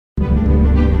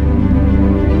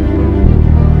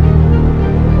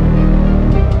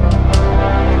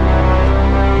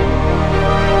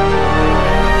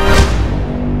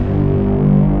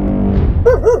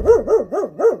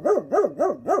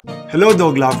Hello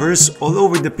dog lovers all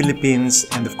over the Philippines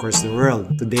and of course the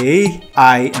world. Today,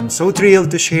 I am so thrilled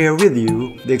to share with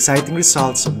you the exciting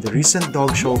results of the recent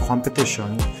dog show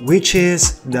competition, which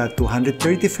is the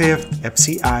 235th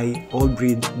FCI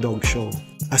All-Breed Dog Show.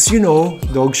 As you know,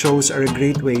 dog shows are a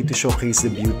great way to showcase the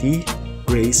beauty,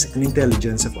 grace, and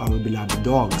intelligence of our beloved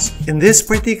dogs. In this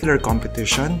particular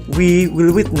competition, we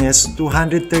will witness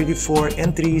 234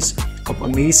 entries of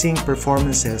amazing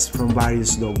performances from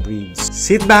various dog breeds.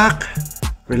 Sit back,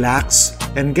 relax,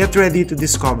 and get ready to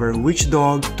discover which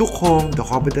dog took home the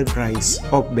coveted prize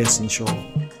of Best in Show.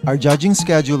 Our judging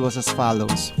schedule was as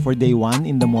follows. For day 1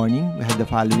 in the morning, we had the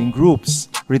following groups: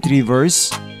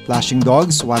 retrievers, flashing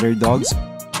dogs, water dogs,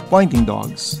 pointing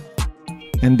dogs,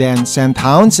 and then scent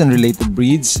hounds and related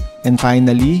breeds, and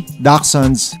finally,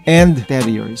 dachshunds and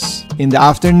terriers. In the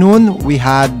afternoon, we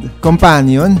had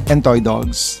companion and toy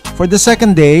dogs. For the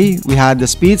second day, we had the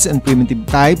Spitz and primitive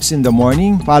types in the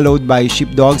morning, followed by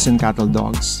sheepdogs and cattle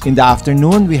dogs. In the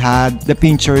afternoon, we had the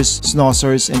pinchers,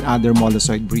 schnauzers, and other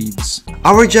Molossoid breeds.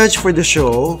 Our judge for the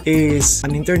show is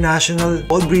an international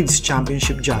all breeds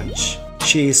championship judge.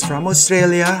 She is from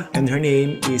Australia and her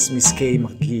name is Miss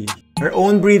MCGHIE. Her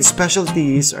own breed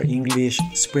specialties are English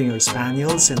Springer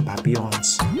Spaniels and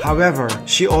Papillons. However,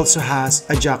 she also has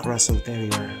a Jack Russell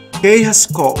Terrier. Kay has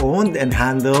co-owned and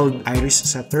handled Irish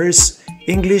Setters,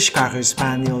 English Cocker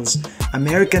Spaniels,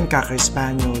 American Cocker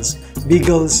Spaniels,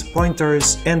 Beagles,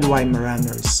 Pointers, and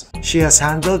Weimaraners. She has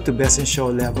handled to Best in Show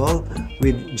level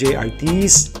with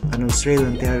JRTs, an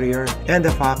Australian Terrier, and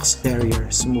a Fox Terrier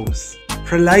Smooth.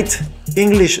 Her light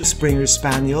English Springer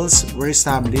Spaniels were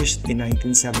established in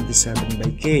 1977 by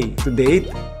Kay. To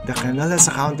date, the kennel has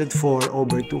accounted for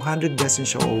over 200 Best in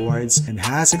Show awards and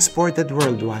has exported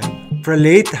worldwide.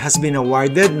 Frelate has been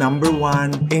awarded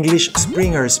 #1 English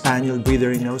Springer Spaniel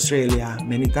breeder in Australia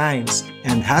many times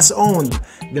and has owned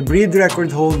the breed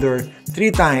record holder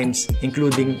 3 times,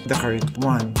 including the current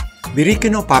one.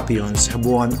 Birikino Papillons have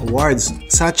won awards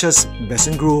such as Best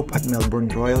in Group at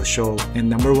Melbourne Royal Show and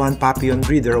 #1 Papillon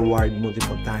Breeder Award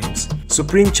multiple times.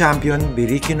 Supreme Champion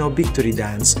Birikino Victory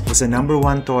Dance was a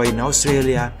 #1 toy in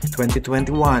Australia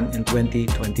 2021 and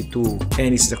 2022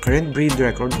 and is the current breed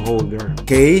record holder.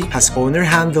 Kay has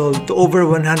owner-handled to over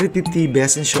 150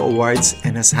 Best in Show awards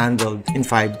and has handled in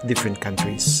 5 different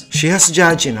countries. She has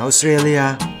judged in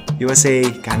Australia, USA,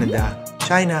 Canada,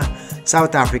 China,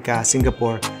 South Africa,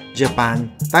 Singapore, Japan,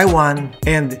 Taiwan,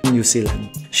 and New Zealand.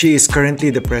 She is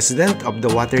currently the president of the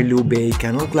Waterloo Bay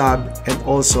Kennel Club and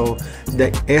also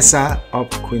the ESA of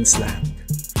Queensland.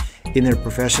 In her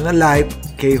professional life,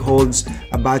 Kay holds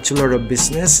a Bachelor of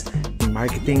Business in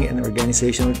Marketing and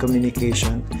Organizational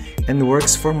Communication and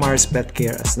works for Mars Pet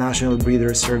Care as National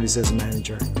Breeder Services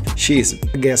Manager. She is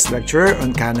a guest lecturer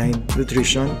on canine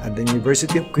nutrition at the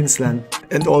University of Queensland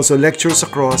and also lectures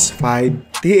across 5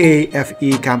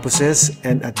 TAFE campuses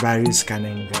and at various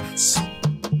canine events.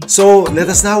 So,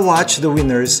 let us now watch the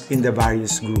winners in the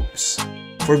various groups.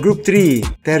 For Group 3,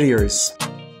 Terriers.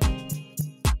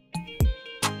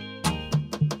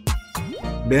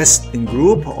 Best in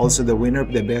Group, also the winner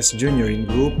of the Best Junior in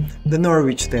Group, the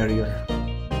Norwich Terrier.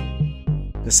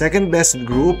 The second best in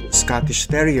Group, Scottish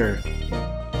Terrier.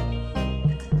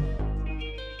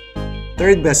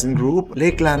 Third best in Group,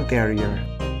 Lakeland Terrier.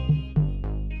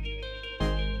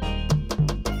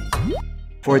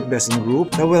 Fourth best in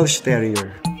Group, the Welsh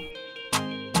Terrier.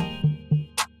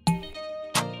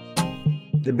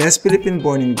 The best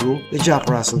Philippine-born in Group, the Jack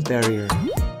Russell Terrier.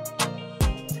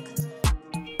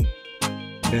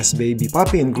 Best baby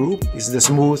puppy in Group is the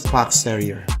Smooth Fox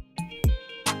Terrier.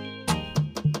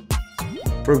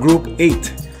 For Group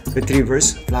 8,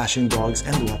 Retrievers, Flashing Dogs,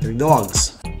 and Water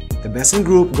Dogs. The best in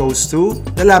Group goes to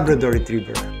the Labrador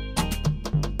Retriever.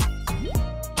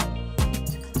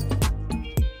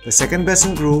 The second best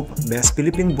in Group, Best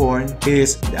Philippine-born,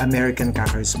 is the American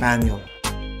Cocker Spaniel.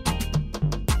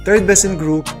 Third best in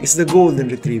Group is the Golden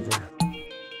Retriever.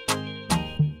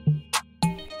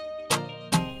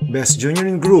 Best Junior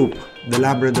in Group, the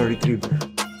Labrador Retriever.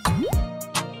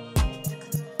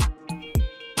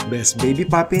 Best Baby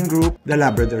Puppy in Group, the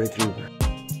Labrador Retriever.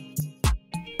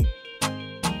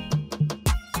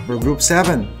 For Group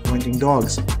 7, Pointing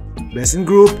Dogs. Best in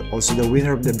Group, also the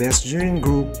winner of the Best Junior in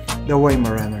Group, the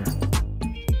Weimaraner.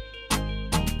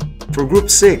 For Group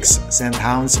 6, Scent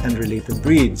Hounds and related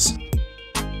breeds.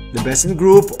 The best in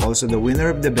Group, also the winner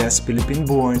of the Best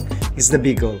Philippine-born, is the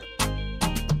Beagle.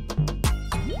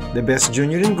 The Best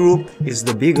Junior in Group is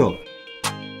the Beagle.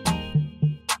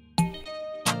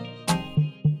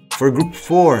 For Group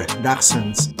 4,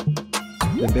 Dachshunds.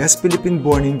 The best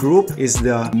Philippine-born in Group is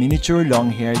the miniature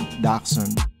long-haired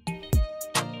Dachshund.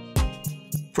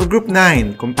 For Group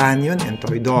 9, companion and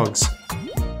toy dogs.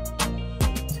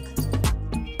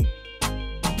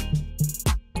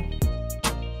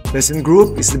 Best in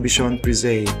group is the Bichon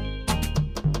Frise.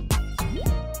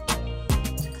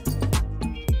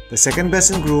 The second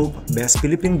best in group, best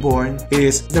Philippine-born,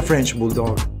 is the French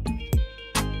Bulldog.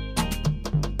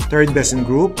 Third best in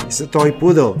group is the Toy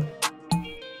Poodle.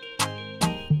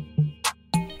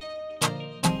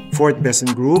 Fourth best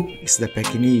in group is the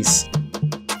Pekingese.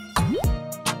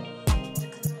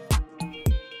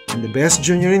 And the best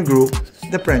junior in group,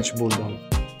 the French Bulldog.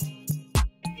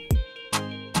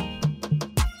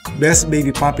 Best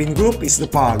baby puppy in group is the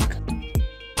Pug.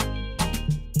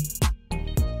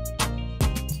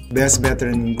 Best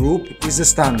veteran in group is the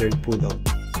Standard Poodle.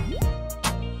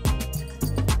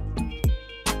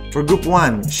 For Group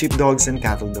 1, Sheepdogs and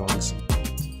Cattle Dogs.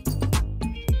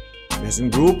 Best in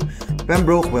group,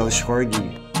 Pembroke Welsh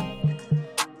Corgi.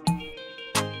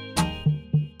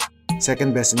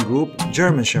 Second best in group,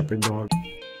 German Shepherd Dog.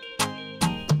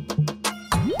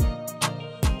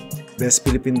 Best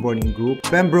Philippine-born in group,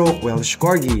 Pembroke Welsh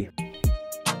Corgi.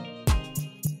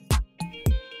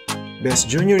 Best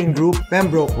junior in group,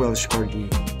 Pembroke Welsh Corgi.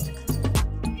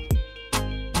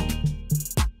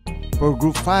 For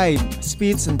Group 5,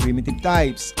 Spitz and Primitive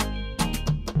Types.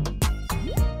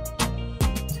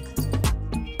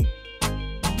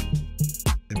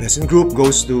 The best in group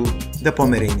goes to the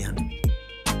Pomeranian.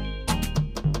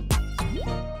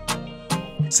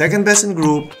 Second best in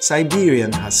group,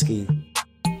 Siberian Husky.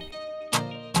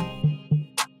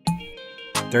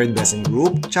 Third best in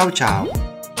group, Chow Chow.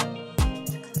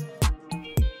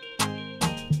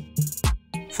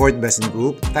 Fourth best in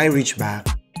group, Thai Ridgeback.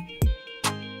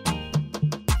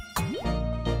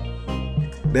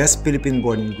 Best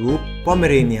Philippine-born in group,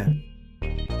 Pomeranian.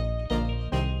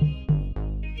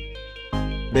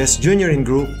 Best junior in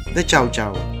group, the Chow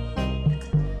Chow.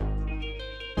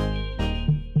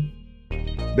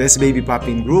 Best baby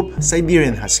puppy in group,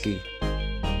 Siberian Husky.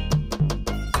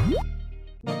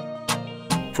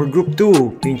 For Group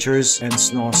 2, Pinschers and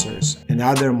Schnauzers and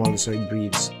other Molossoid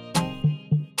breeds.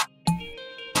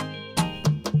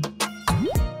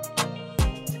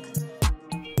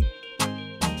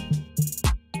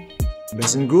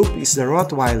 Best in group is the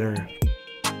Rottweiler.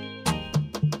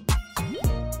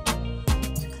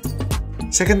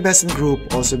 Second best in group,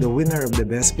 also the winner of the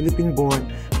best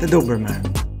Philippine-born, the Doberman.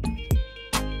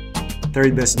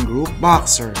 Third best in group,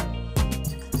 Boxer.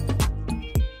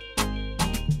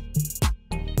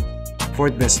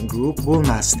 Fourth best in group, Bull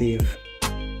Mastiff.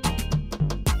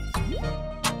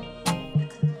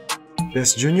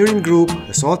 Best junior in group,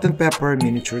 the Salt and Pepper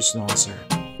Miniature Schnauzer.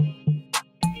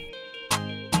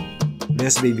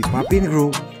 Best baby puppy in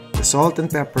group, the Salt and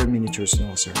Pepper Miniature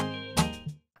Schnauzer.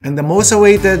 And the most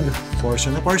awaited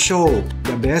portion of our show,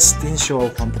 the Best in Show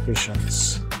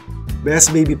competitions.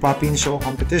 Best baby puppy in show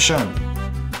competition.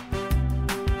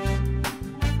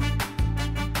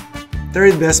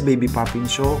 Third best baby puppy in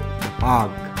show, the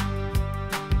Pug.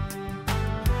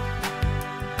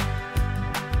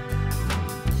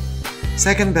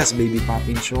 Second best baby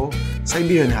puppy in show,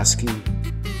 Siberian Husky.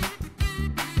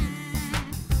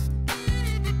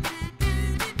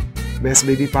 Best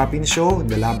baby puppy in show,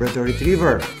 the Labrador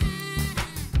Retriever.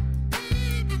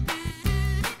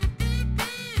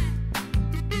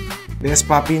 Best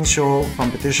puppy in show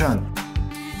competition.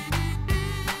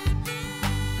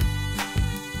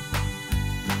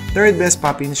 Third best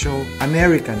puppy in show,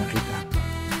 American Akita.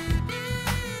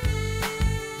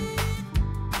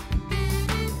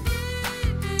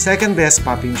 Second best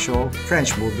puppy in show,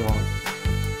 French Bulldog.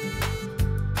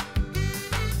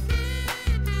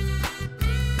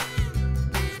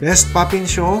 Best puppy in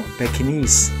show,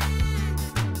 Pekingese.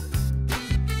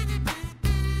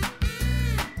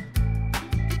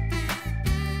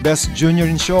 Best junior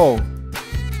in show.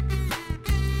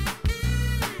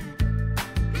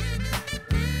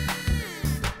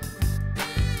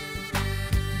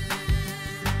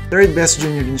 Third best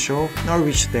junior in show,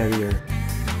 Norwich Terrier.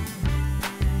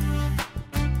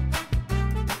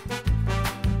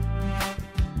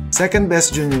 Second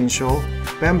best junior in show,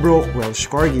 Pembroke Welsh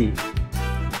Corgi.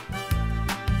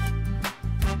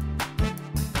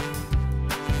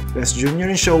 Best junior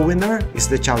in show winner is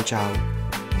the Chow Chow.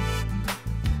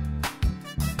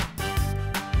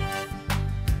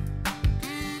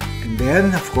 And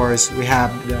then, of course, we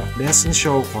have the Best in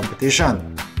Show competition.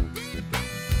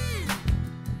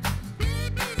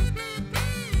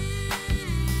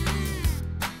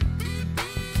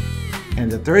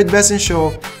 And the third Best in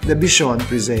Show, the Bichon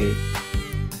Frise.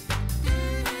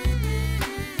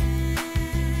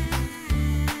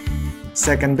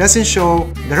 Second Best in Show,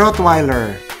 the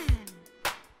Rottweiler.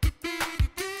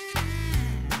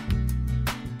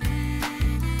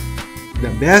 The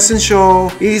best in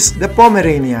show is the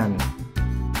Pomeranian.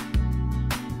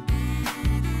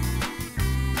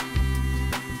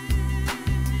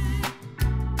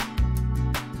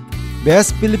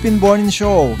 Best Philippine-born in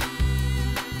show.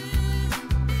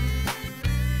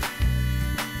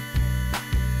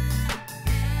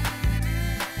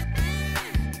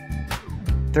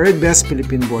 Third best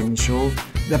Philippine-born in show,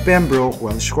 the Pembroke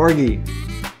Welsh Corgi.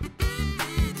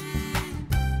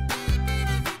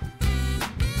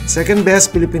 Second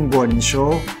best Philippine-born in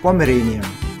show, Pomeranian.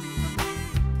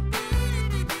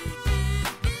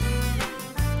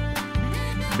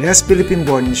 Best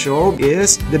Philippine-born in show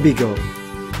is the Beagle.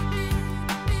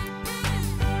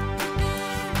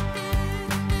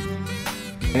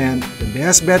 And the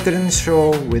best veteran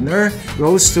show winner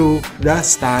goes to the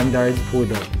Standard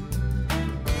Poodle.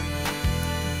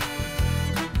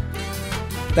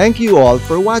 Thank you all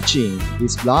for watching.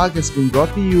 This vlog has been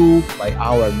brought to you by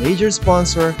our major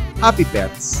sponsor, Happy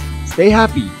Pets. Stay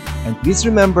happy and please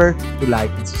remember to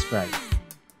like and subscribe.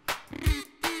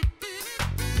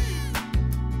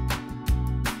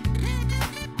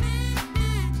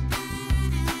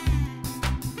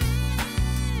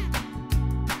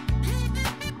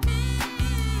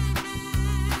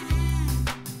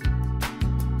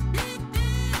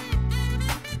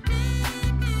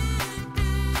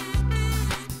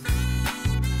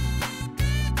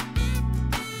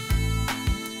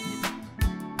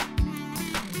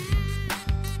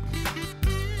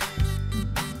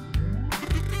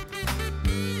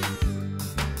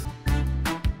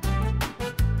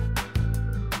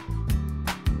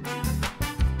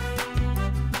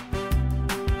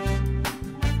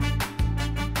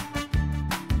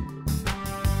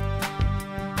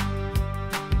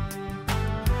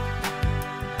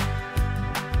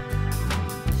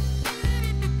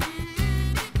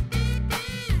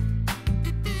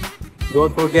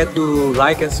 Don't forget to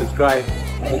like and subscribe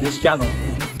to this channel.